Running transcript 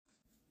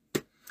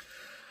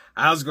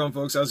How's it going,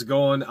 folks? How's it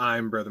going?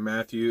 I'm Brother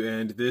Matthew,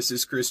 and this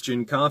is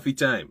Christian Coffee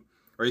Time,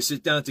 where we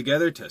sit down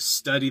together to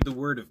study the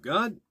Word of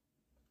God.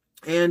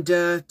 And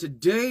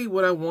today,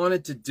 what I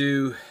wanted to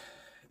do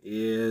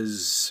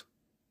is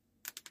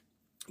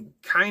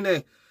kind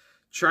of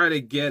try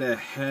to get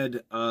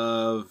ahead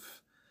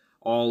of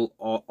all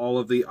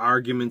of the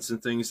arguments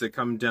and things that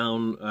come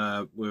down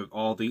with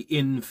all the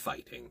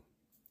infighting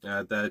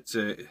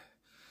that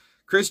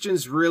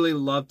Christians really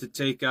love to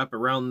take up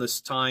around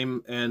this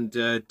time and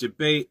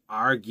debate,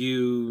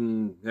 argue,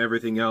 and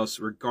everything else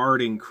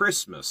regarding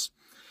Christmas.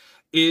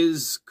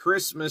 Is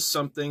Christmas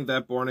something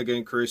that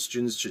born-again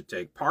Christians should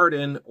take part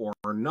in or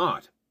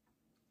not?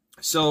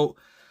 So,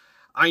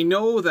 I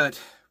know that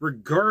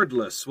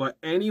regardless what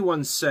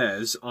anyone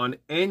says on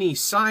any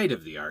side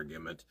of the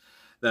argument,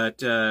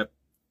 that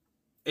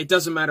it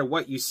doesn't matter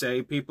what you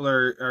say, people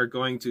are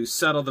going to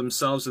settle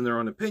themselves in their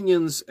own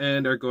opinions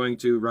and are going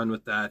to run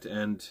with that,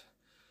 and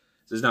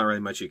there's not really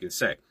much you can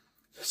say.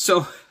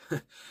 So,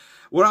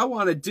 what I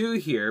want to do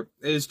here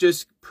is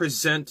just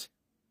present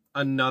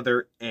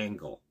another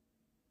angle.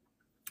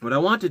 What I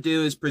want to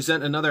do is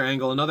present another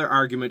angle, another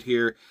argument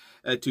here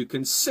to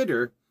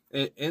consider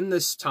in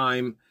this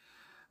time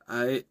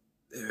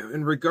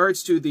in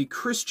regards to the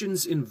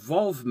Christians'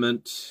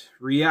 involvement,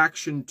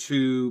 reaction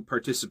to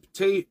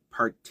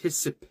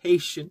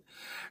participation,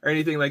 or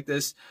anything like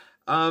this.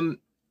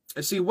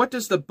 See, what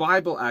does the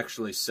Bible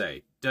actually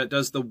say?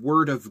 Does the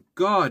Word of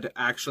God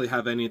actually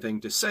have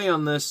anything to say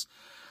on this?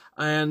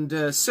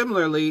 And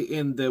similarly,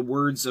 in the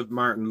words of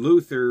Martin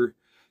Luther,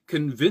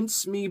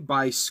 convince me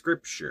by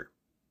Scripture.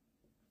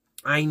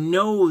 I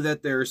know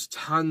that there's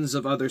tons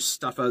of other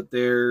stuff out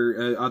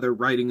there, other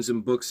writings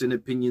and books and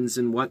opinions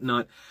and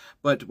whatnot,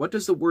 but what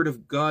does the Word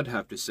of God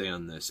have to say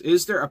on this?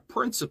 Is there a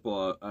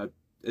principle, a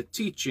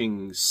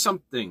teaching,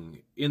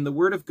 something in the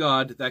Word of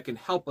God that can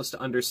help us to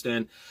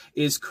understand,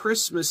 is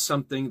Christmas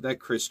something that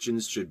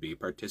Christians should be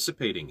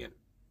participating in?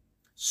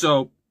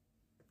 So,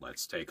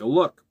 let's take a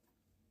look.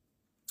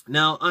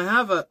 Now, I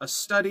have a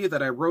study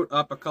that I wrote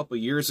up a couple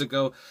years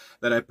ago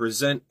that I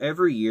present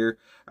every year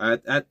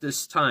at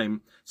this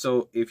time.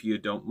 So if you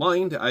don't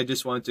mind, I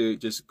just want to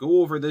just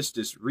go over this,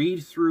 just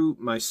read through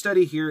my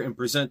study here and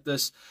present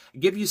this,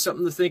 give you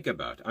something to think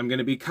about. I'm going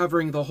to be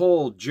covering the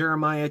whole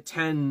Jeremiah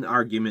 10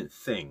 argument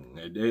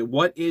thing.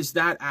 What is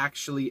that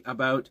actually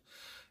about?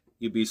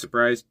 You'd be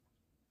surprised.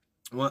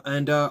 Well,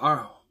 and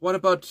what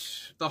about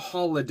the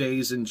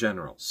holidays in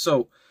general?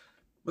 So,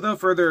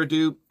 without further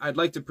ado, I'd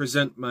like to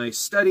present my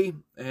study,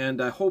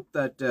 and I hope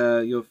that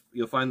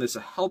you'll find this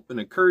a help and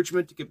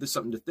encouragement to give this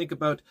something to think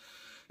about.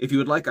 If you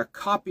would like a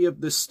copy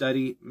of this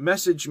study,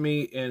 message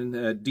me in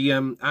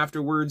DM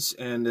afterwards,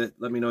 and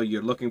let me know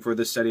you're looking for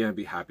this study, and I'd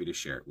be happy to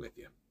share it with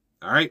you.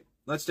 All right,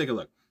 let's take a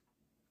look.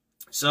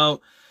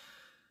 So,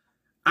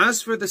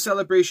 as for the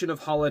celebration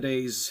of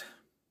holidays,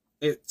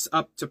 it's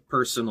up to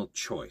personal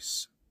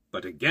choice.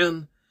 But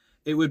again,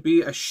 it would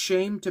be a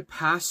shame to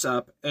pass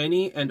up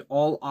any and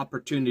all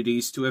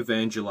opportunities to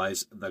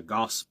evangelize the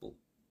gospel.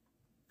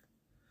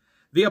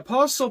 The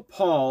Apostle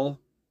Paul,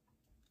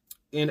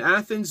 in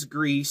Athens,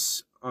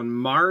 Greece, on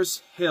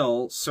Mars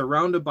Hill,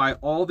 surrounded by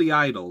all the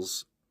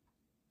idols,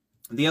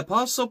 the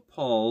Apostle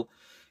Paul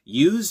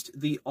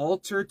used the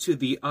altar to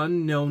the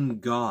unknown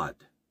God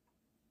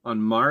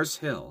on Mars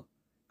Hill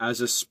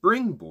as a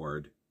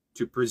springboard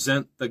to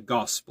present the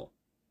gospel.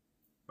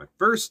 My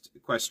first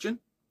question: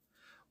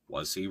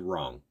 was he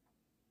wrong?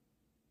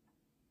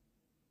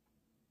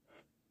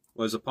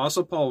 Was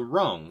Apostle Paul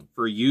wrong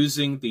for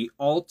using the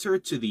altar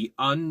to the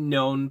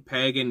unknown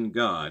pagan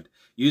god,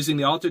 using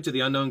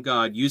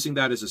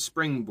that as a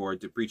springboard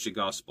to preach the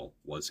gospel?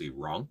 Was he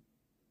wrong?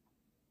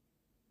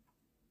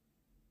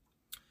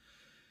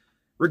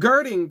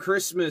 Regarding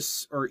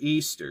Christmas or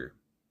Easter,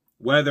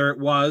 whether it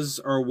was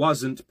or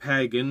wasn't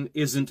pagan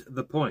isn't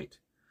the point,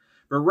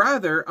 but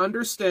rather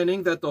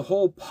understanding that the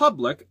whole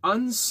public,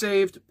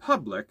 unsaved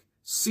public,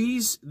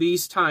 sees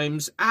these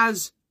times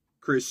as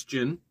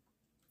Christian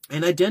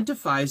and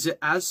identifies it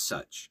as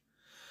such,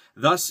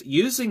 thus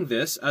using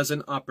this as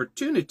an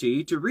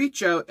opportunity to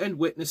reach out and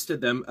witness to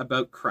them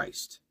about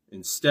Christ,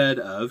 instead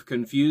of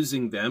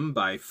confusing them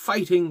by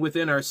fighting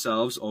within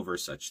ourselves over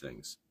such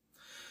things.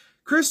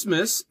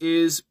 Christmas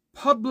is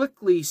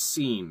publicly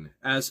seen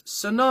as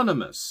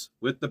synonymous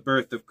with the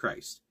birth of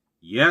Christ.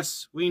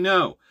 Yes, we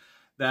know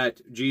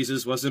that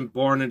Jesus wasn't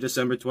born on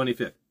December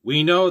 25th.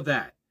 We know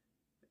that.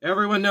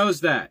 Everyone knows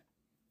that.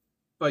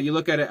 But you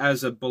look at it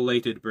as a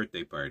belated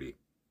birthday party.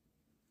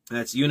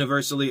 That's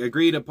universally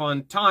agreed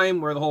upon time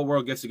where the whole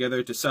world gets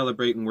together to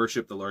celebrate and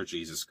worship the Lord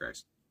Jesus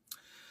Christ.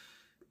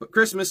 But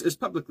Christmas is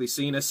publicly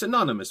seen as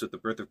synonymous with the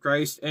birth of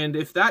Christ, and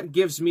if that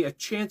gives me a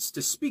chance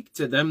to speak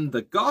to them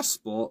the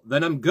gospel,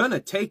 then I'm gonna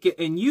take it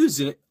and use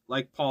it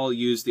like Paul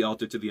used the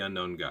altar to the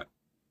unknown God.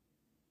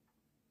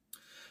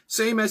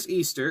 Same as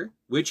Easter,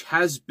 which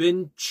has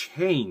been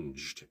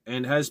changed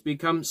and has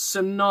become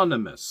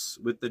synonymous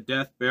with the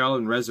death, burial,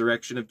 and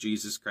resurrection of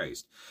Jesus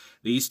Christ.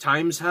 These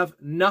times have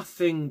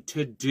nothing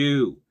to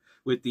do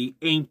with the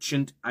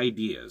ancient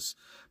ideas,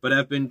 but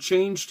have been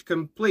changed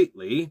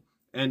completely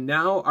and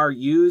now are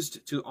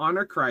used to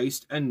honor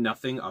Christ and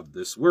nothing of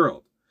this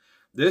world.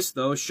 This,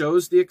 though,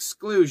 shows the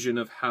exclusion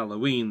of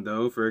Halloween,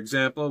 though, for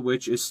example,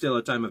 which is still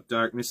a time of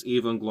darkness,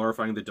 evil, and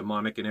glorifying the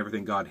demonic and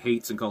everything God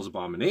hates and calls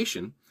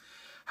abomination.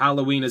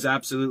 Halloween has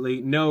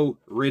absolutely no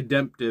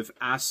redemptive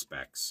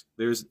aspects.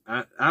 There's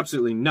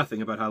absolutely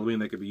nothing about Halloween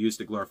that could be used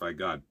to glorify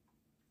God.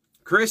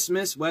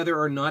 Christmas, whether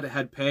or not it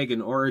had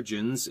pagan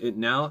origins, it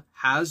now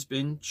has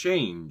been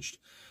changed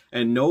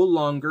and no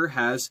longer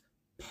has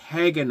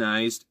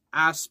paganized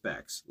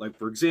aspects. Like,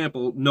 for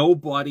example,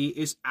 nobody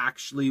is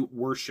actually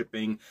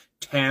worshiping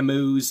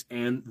Tammuz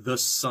and the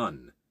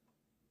sun.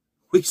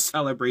 We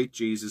celebrate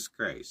Jesus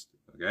Christ,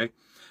 okay?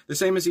 The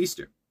same as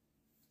Easter.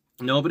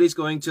 Nobody's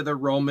going to the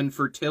Roman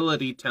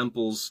fertility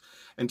temples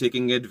and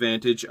taking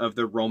advantage of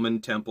the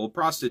Roman temple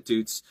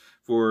prostitutes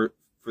for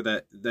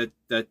that.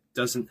 That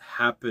doesn't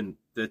happen.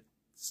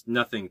 That's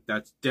nothing.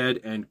 That's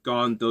dead and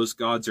gone. Those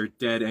gods are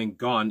dead and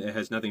gone. It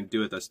has nothing to do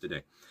with us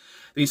today.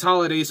 These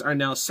holidays are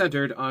now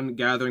centered on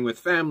gathering with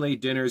family,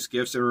 dinners,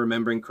 gifts, and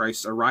remembering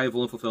Christ's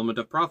arrival and fulfillment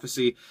of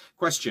prophecy.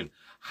 Question,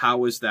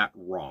 how is that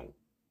wrong?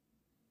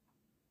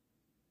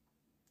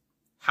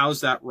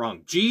 How's that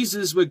wrong?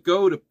 Jesus would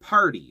go to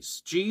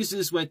parties.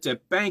 Jesus went to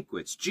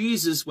banquets.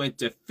 Jesus went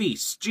to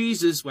feasts.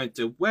 Jesus went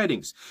to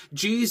weddings.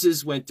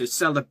 Jesus went to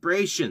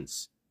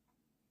celebrations.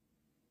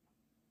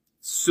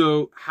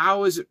 So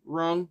how is it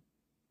wrong?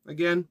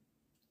 Again,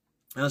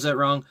 how's that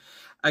wrong?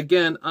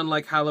 Again,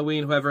 unlike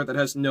Halloween, however, that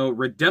has no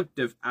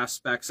redemptive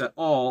aspects at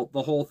all,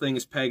 the whole thing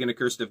is pagan,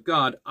 accursed of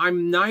God.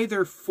 I'm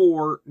neither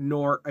for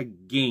nor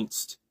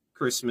against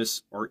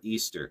Christmas or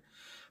Easter.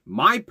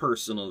 My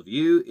personal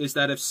view is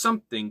that if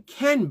something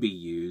can be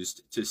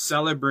used to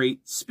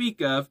celebrate,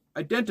 speak of,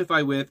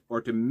 identify with, or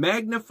to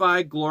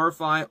magnify,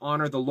 glorify,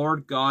 honor the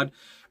Lord God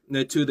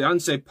to the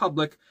unsaved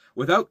public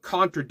without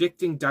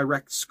contradicting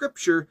direct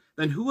scripture,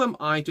 then who am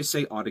I to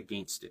say aught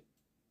against it?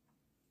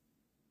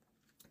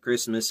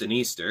 Christmas and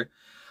Easter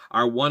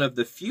are one of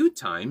the few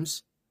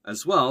times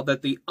as well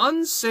that the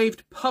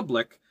unsaved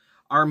public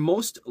are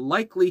most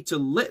likely to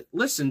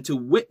listen to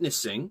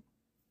witnessing,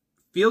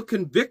 feel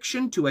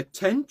conviction to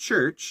attend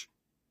church,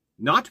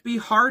 not be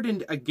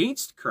hardened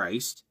against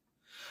Christ,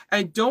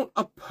 and don't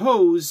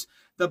oppose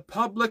the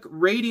public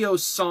radio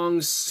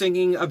songs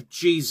singing of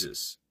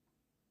Jesus.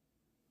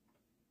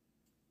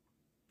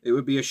 It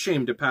would be a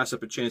shame to pass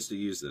up a chance to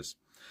use this.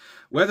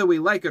 Whether we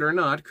like it or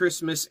not,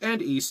 Christmas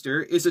and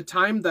Easter is a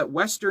time that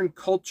Western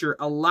culture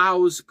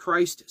allows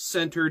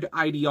Christ-centered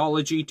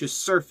ideology to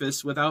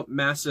surface without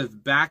massive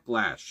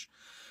backlash.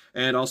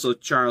 And also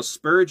Charles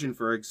Spurgeon,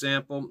 for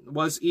example,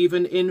 was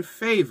even in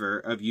favor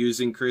of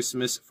using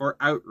Christmas for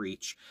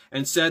outreach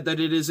and said that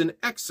it is an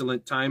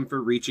excellent time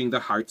for reaching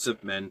the hearts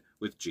of men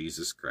with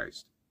Jesus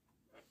Christ.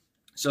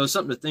 So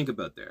something to think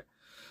about there.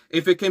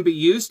 If it can be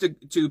used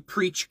to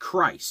preach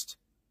Christ,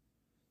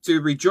 to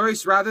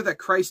rejoice rather that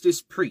Christ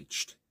is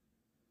preached,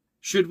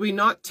 should we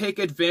not take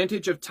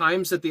advantage of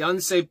times that the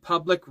unsaved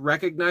public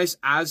recognize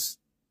as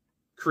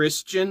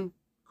Christian,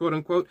 quote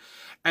unquote,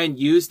 and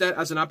use that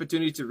as an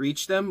opportunity to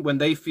reach them when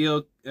they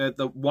feel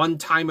the one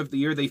time of the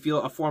year they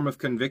feel a form of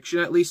conviction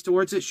at least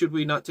towards it? Should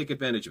we not take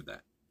advantage of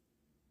that?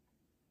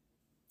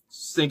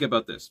 Think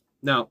about this.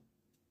 Now,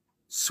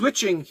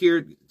 switching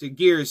here to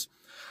gears,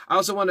 I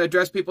also want to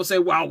address people say,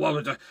 wow, what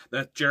was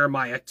that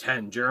Jeremiah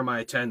 10,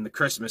 the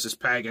Christmas is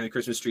pagan, the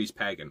Christmas tree is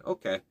pagan.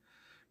 Okay,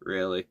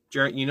 really?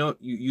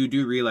 You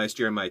do realize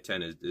Jeremiah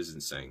 10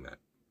 isn't saying that.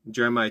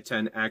 Jeremiah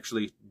 10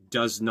 actually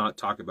does not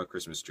talk about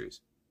Christmas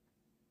trees.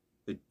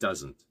 It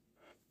doesn't.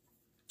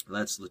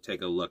 Let's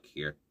take a look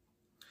here.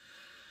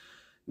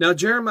 Now,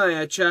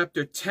 Jeremiah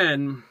chapter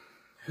 10,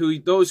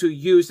 those who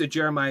use the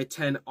Jeremiah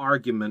 10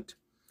 argument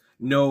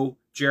know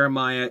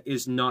Jeremiah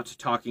is not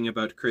talking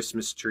about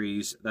Christmas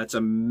trees. That's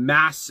a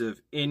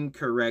massive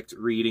incorrect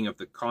reading of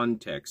the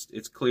context.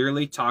 It's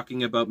clearly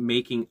talking about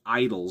making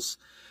idols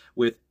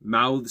with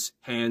mouths,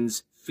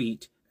 hands,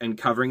 feet, and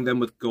covering them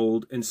with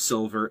gold and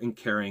silver and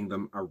carrying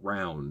them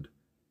around.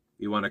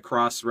 You want to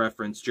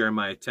cross-reference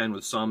Jeremiah 10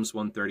 with Psalms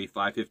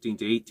 135, 15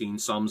 to 18,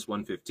 Psalms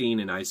 115,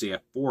 and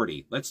Isaiah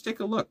 40. Let's take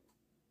a look.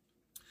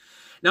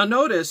 Now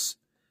notice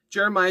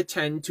Jeremiah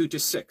 10, 2 to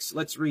 6.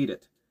 Let's read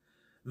it.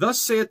 Thus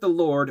saith the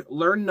Lord,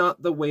 learn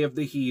not the way of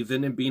the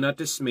heathen, and be not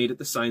dismayed at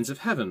the signs of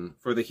heaven.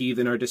 For the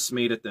heathen are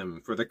dismayed at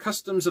them, for the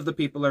customs of the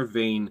people are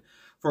vain.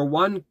 For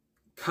one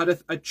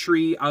cutteth a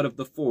tree out of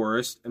the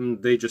forest,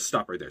 and they just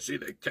stop right there. See,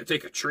 they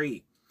take a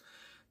tree.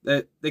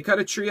 They cut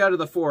a tree out of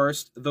the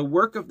forest, the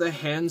work of the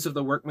hands of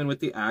the workmen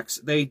with the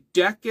axe. They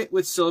deck it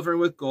with silver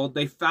and with gold.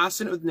 They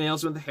fasten it with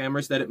nails and with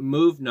hammers, that it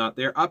move not.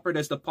 They are upright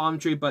as the palm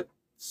tree, but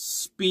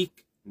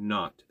speak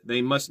not.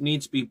 They must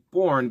needs be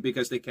born,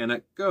 because they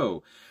cannot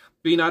go.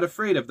 Be not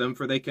afraid of them,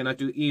 for they cannot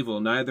do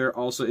evil, neither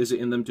also is it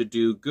in them to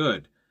do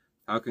good.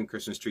 How can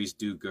Christmas trees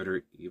do good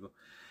or evil?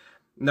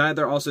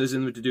 neither also is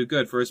in them to do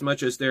good, for as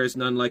much as there is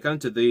none like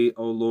unto thee,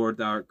 O Lord,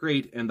 thou art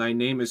great, and thy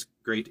name is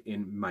great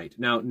in might.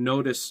 Now,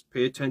 notice,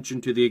 pay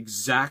attention to the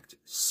exact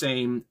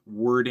same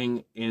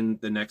wording in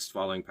the next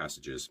following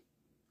passages.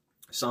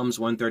 Psalms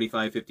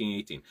 135, 15,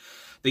 18.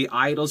 The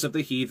idols of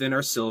the heathen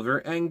are silver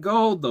and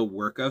gold, the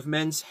work of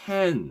men's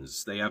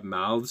hands. They have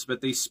mouths,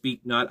 but they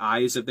speak not.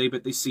 Eyes have they,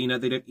 but they see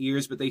not. They have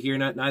ears, but they hear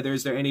not. Neither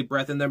is there any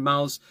breath in their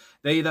mouths.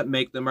 They that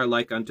make them are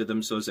like unto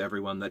them, so is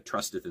everyone that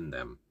trusteth in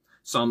them.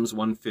 Psalms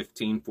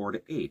 115,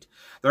 4-8.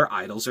 Their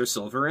idols are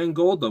silver and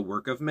gold, the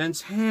work of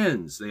men's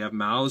hands. They have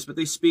mouths, but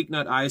they speak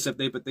not. Eyes have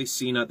they, but they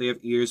see not. They have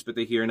ears, but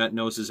they hear not.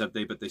 Noses have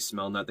they, but they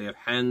smell not. They have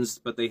hands,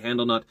 but they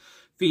handle not.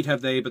 Feet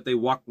have they, but they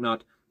walk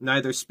not.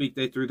 Neither speak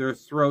they through their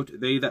throat.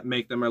 They that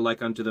make them are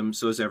like unto them,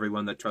 so is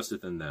everyone that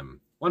trusteth in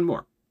them. One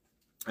more.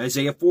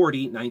 Isaiah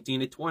 40,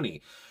 19-20.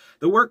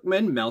 The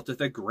workman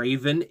melteth a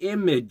graven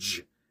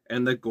image,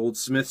 and the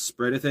goldsmith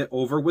spreadeth it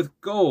over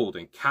with gold,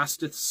 and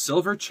casteth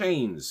silver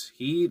chains.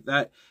 He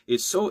that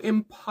is so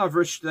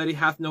impoverished that he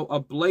hath no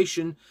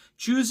oblation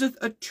chooseth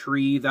a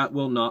tree that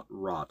will not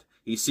rot.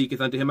 He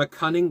seeketh unto him a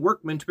cunning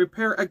workman to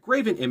prepare a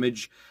graven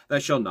image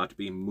that shall not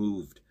be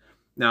moved.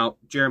 Now,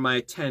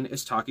 Jeremiah 10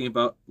 is talking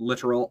about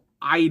literal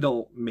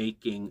idol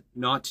making,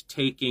 not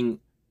taking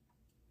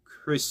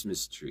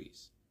Christmas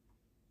trees.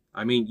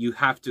 I mean, you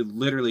have to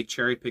literally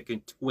cherry pick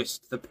and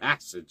twist the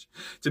passage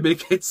to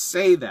make it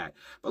say that.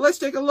 But let's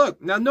take a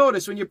look. Now,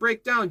 notice when you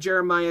break down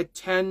Jeremiah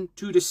 10,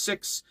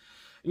 2-6,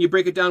 and you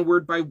break it down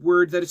word by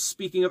word, that it's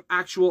speaking of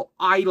actual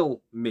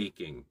idol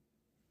making.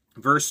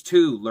 Verse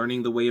 2,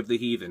 learning the way of the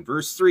heathen.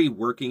 Verse 3,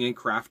 working and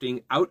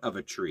crafting out of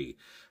a tree,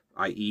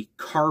 i.e.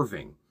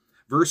 carving.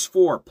 Verse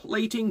 4,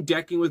 plating,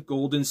 decking with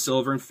gold and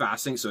silver and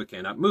fastening so it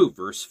cannot move.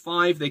 Verse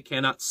 5, they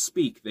cannot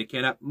speak, they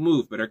cannot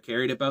move, but are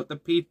carried about the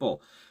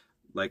people.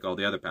 Like all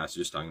the other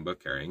passages talking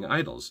about carrying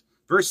idols.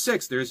 Verse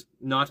 6, there's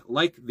not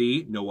like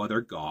thee, no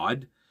other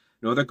God,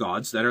 no other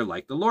gods that are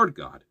like the Lord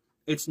God.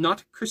 It's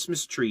not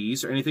Christmas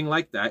trees or anything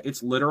like that.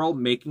 It's literal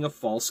making of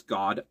false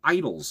god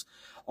idols.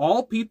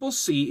 All people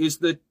see is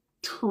the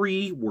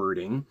tree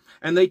wording,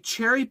 and they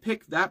cherry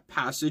pick that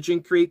passage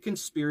and create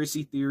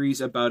conspiracy theories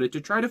about it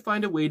to try to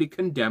find a way to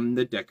condemn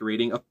the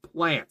decorating of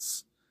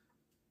plants.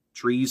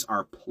 Trees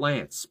are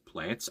plants.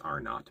 Plants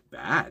are not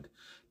bad.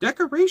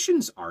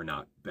 Decorations are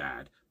not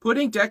bad.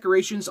 Putting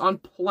decorations on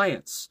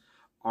plants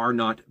are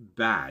not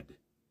bad.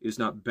 Is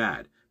not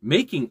bad.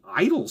 Making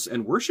idols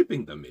and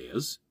worshiping them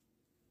is.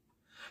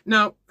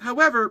 Now,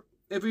 however,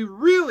 if we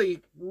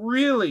really,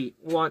 really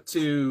want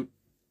to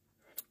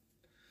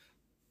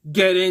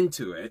get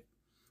into it,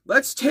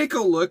 let's take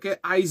a look at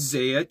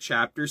Isaiah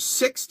chapter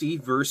 60,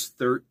 verse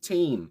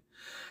 13.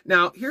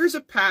 Now, here's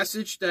a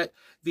passage that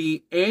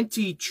the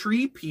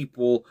anti-tree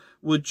people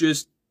would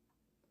just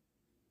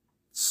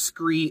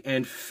scree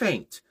and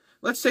faint.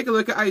 Let's take a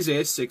look at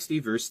Isaiah 60,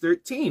 verse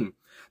 13.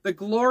 The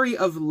glory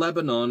of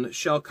Lebanon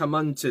shall come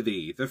unto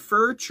thee, the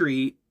fir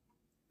tree,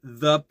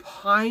 the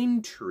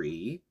pine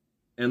tree,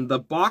 and the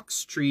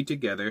box tree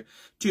together,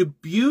 to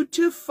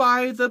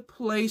beautify the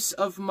place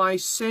of my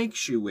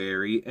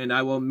sanctuary, and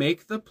I will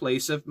make the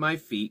place of my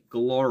feet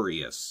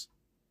glorious.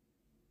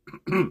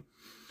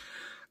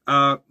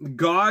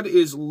 God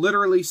is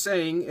literally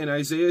saying in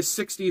Isaiah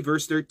 60,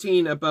 verse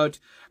 13, about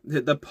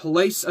the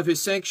place of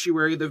his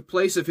sanctuary, the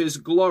place of his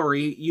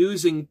glory,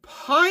 using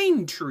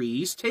pine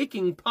trees,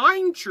 taking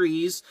pine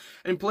trees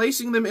and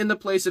placing them in the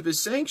place of his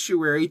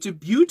sanctuary to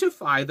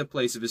beautify the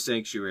place of his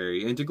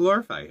sanctuary and to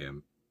glorify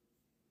him.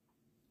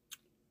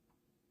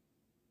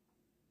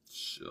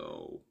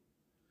 So,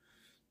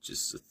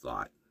 just a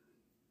thought.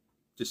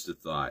 Just a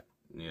thought.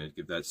 You know,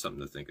 give that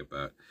something to think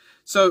about.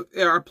 So,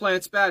 are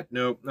plants bad?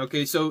 No.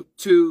 Okay, so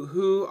to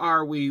who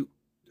are we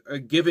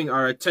giving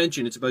our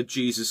attention? It's about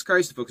Jesus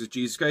Christ, the focus of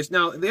Jesus Christ.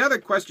 Now, the other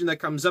question that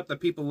comes up that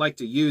people like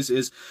to use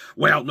is,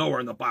 well, nowhere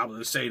in the Bible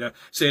does it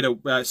say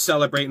to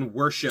celebrate and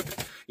worship,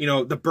 you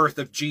know, the birth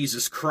of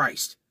Jesus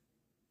Christ.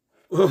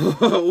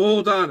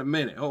 Hold on a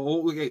minute.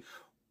 Okay,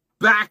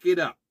 back it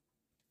up.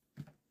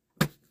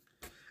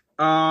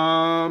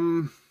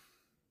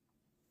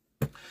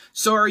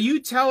 So are you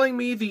telling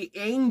me the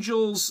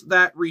angels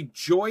that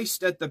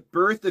rejoiced at the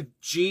birth of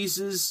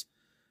Jesus,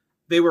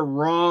 they were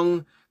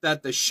wrong?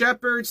 That the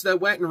shepherds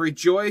that went and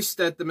rejoiced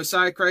that the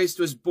Messiah Christ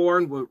was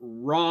born were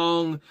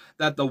wrong?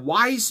 That the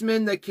wise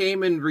men that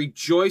came and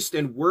rejoiced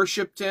and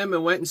worshipped him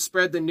and went and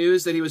spread the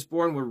news that he was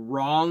born were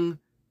wrong?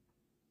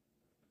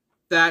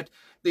 That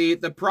the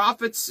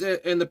prophets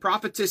and the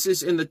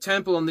prophetesses in the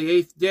temple on the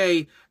 8th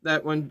day,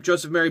 that when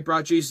Joseph and Mary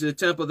brought Jesus to the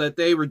temple, that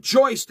they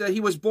rejoiced that he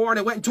was born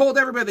and went and told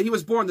everybody that he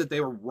was born, that they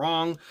were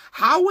wrong.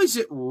 How is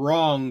it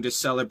wrong to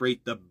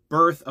celebrate the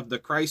birth of the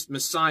Christ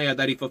Messiah,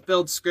 that he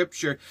fulfilled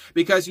Scripture?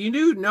 Because you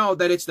do know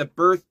that it's the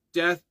birth,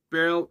 death,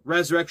 burial,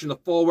 resurrection, the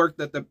full work,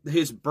 that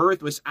his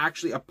birth was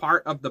actually a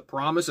part of the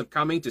promise of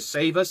coming to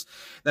save us,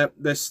 that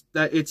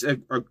it's a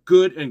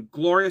good and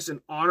glorious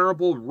and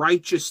honorable,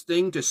 righteous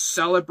thing to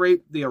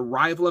celebrate the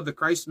arrival of the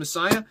Christ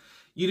Messiah.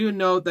 You do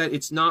know that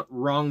it's not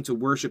wrong to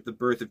worship the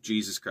birth of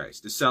Jesus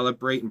Christ, to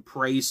celebrate and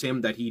praise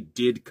him that he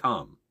did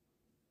come.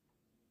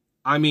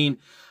 I mean,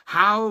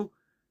 how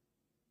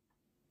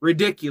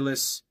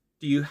ridiculous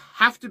do you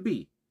have to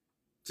be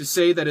to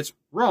say that it's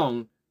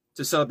wrong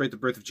to celebrate the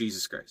birth of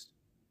Jesus Christ?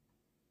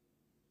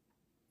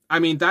 I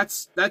mean,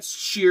 that's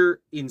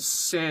sheer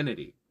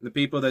insanity. The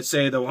people that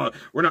say that, well,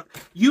 we're not,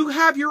 you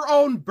have your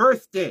own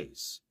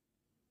birthdays.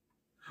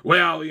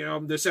 Well, you know,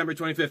 December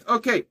 25th.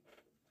 Okay.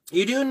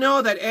 You do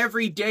know that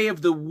every day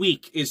of the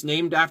week is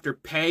named after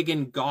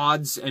pagan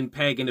gods and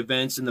pagan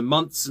events, and the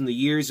months and the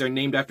years are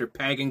named after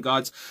pagan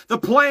gods. The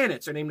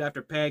planets are named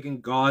after pagan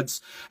gods,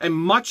 and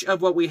much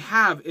of what we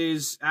have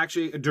is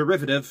actually a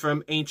derivative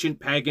from ancient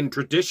pagan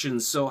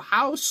traditions. So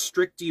how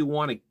strict do you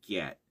want to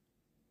get?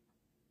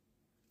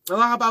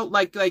 Well, how about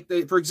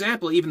for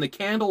example, even the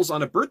candles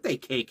on a birthday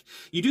cake?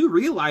 You do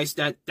realize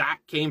that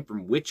came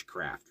from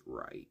witchcraft,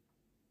 right?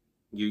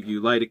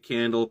 You light a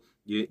candle.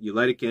 You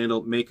light a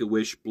candle, make a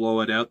wish,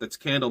 blow it out. That's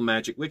candle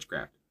magic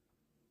witchcraft.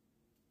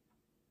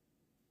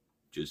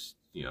 Just,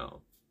 you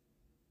know.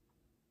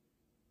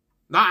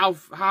 Now,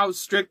 how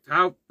strict,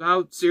 how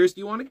serious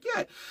do you want to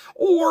get?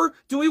 Or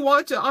do we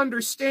want to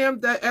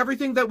understand that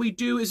everything that we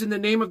do is in the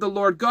name of the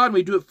Lord God, and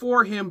we do it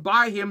for him,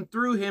 by him,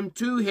 through him,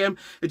 to him.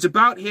 It's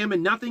about him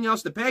and nothing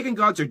else. The pagan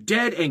gods are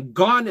dead and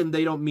gone, and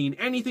they don't mean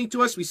anything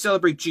to us. We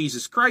celebrate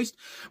Jesus Christ.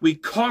 We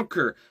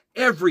conquer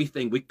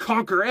everything. We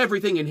conquer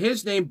everything in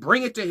his name,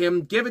 bring it to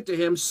him, give it to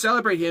him,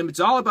 celebrate him. It's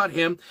all about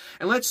him.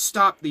 And let's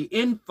stop the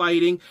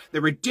infighting,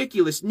 the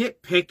ridiculous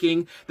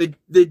nitpicking,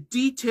 the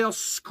detail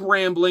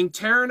scrambling,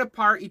 tearing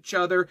apart each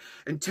other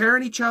and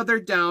tearing each other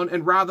down.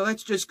 And rather,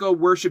 let's just go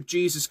worship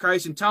Jesus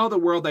Christ and tell the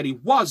world that he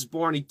was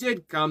born, he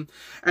did come,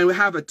 and we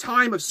have a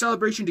time of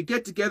celebration to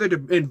get together,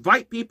 to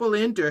invite people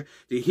in, to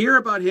hear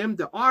about him,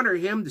 to honor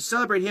him, to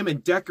celebrate him.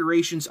 And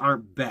decorations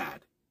aren't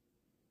bad.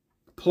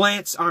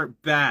 Plants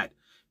aren't bad.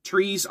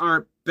 Trees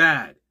aren't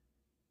bad.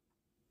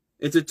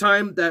 It's a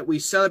time that we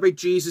celebrate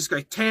Jesus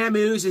Christ.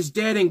 Tammuz is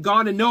dead and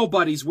gone, and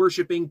nobody's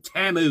worshiping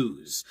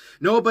Tammuz.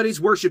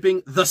 Nobody's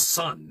worshiping the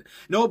sun.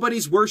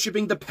 Nobody's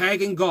worshiping the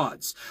pagan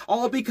gods.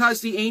 All because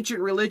the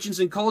ancient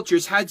religions and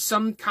cultures had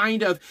some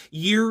kind of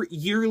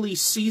yearly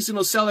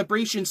seasonal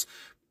celebrations.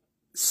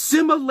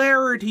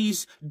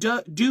 Similarities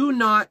do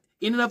not,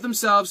 in and of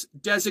themselves,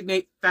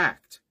 designate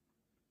fact.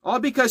 All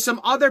because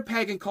some other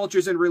pagan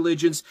cultures and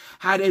religions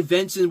had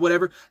events and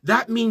whatever.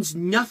 That means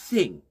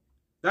nothing.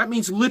 That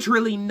means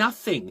literally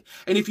nothing.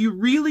 And if you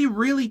really,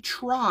 really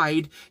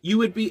tried, you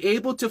would be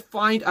able to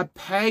find a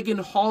pagan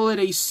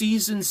holiday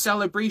season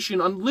celebration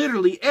on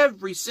literally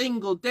every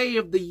single day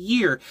of the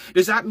year.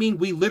 Does that mean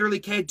we literally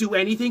can't do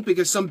anything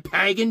because some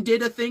pagan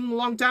did a thing a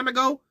long time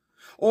ago?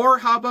 Or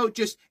how about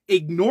just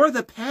ignore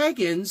the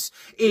pagans,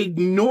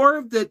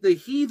 ignore the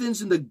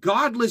heathens and the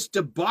godless,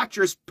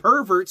 debaucherous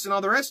perverts and all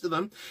the rest of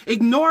them,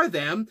 ignore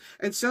them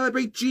and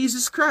celebrate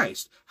Jesus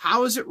Christ?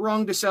 How is it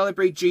wrong to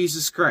celebrate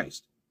Jesus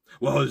Christ?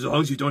 Well, as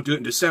long as you don't do it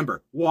in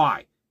December.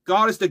 Why?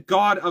 God is the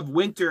God of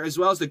winter as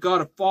well as the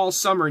God of fall,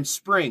 summer, and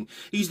spring.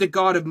 He's the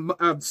God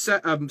of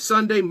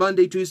Sunday,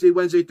 Monday, Tuesday,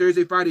 Wednesday,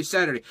 Thursday, Friday,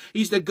 Saturday.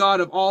 He's the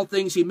God of all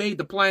things. He made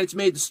the planets,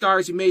 made the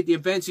stars, he made the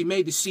events, he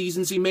made the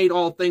seasons, he made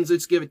all things.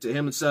 Let's give it to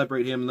him and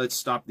celebrate him, and let's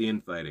stop the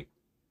infighting.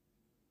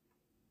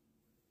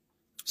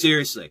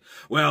 Seriously.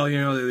 Well,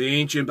 you know, the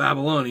ancient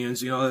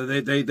Babylonians, you know,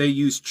 they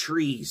used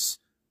trees.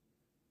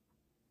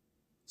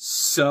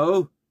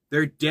 So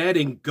they're dead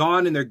and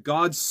gone, and their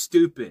God's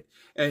stupid.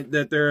 And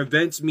that their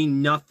events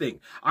mean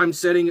nothing. I'm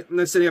setting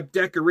up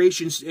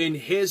decorations in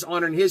his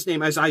honor and his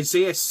name, as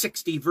Isaiah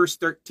 60 verse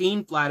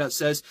 13 flat out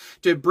says,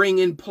 to bring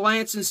in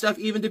plants and stuff,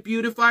 even to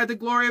beautify the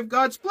glory of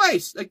God's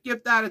place. Like,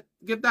 give that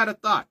a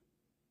thought.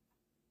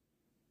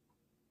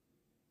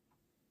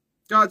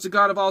 God's the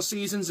God of all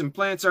seasons, and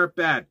plants aren't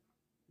bad.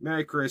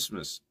 Merry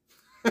Christmas.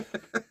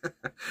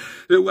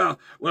 well,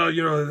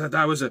 you know,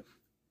 that was a...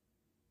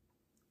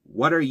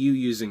 What are you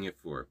using it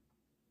for?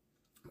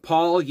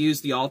 Paul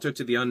used the altar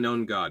to the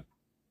unknown God.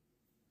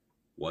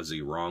 Was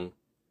he wrong?